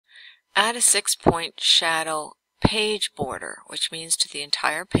add a 6-point shadow page border, which means to the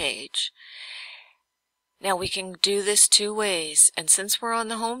entire page. Now we can do this two ways, and since we're on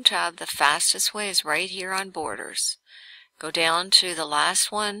the Home tab, the fastest way is right here on Borders. Go down to the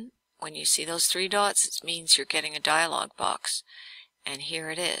last one. When you see those three dots, it means you're getting a dialog box, and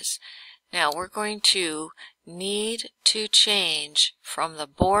here it is. Now we're going to need to change from the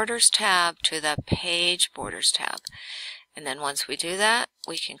Borders tab to the Page Borders tab. And then once we do that,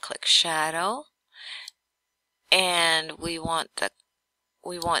 we can click Shadow, and we want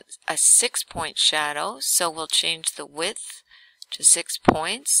a 6-point shadow, so we'll change the width to 6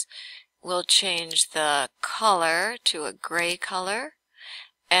 points. We'll change the color to a gray color,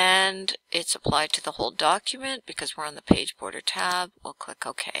 and it's applied to the whole document because we're on the Page Border tab. We'll click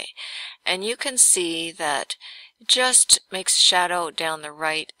OK. And you can see that it just makes shadow down the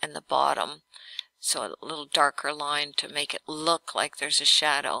right and the bottom, so a little darker line to make it look like there's a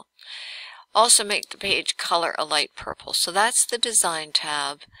shadow. Also make the page color a light purple. So that's the Design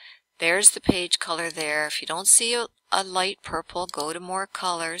tab. There's the page color there. If you don't see a light purple, go to More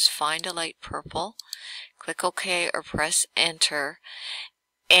Colors, find a light purple, click OK or press Enter.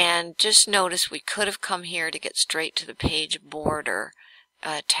 And just notice we could have come here to get straight to the Page Border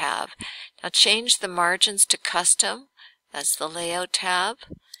tab. Now change the margins to Custom. That's the Layout tab.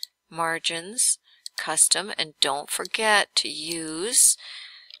 Margins, Custom, and don't forget to use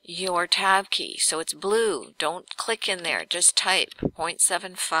your tab key. So it's blue. Don't click in there. Just type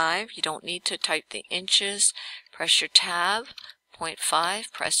 0.75. You don't need to type the inches. Press your tab.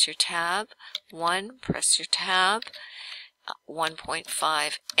 0.5. Press your tab. 1. Press your tab.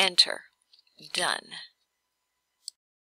 1.5. Enter. Done.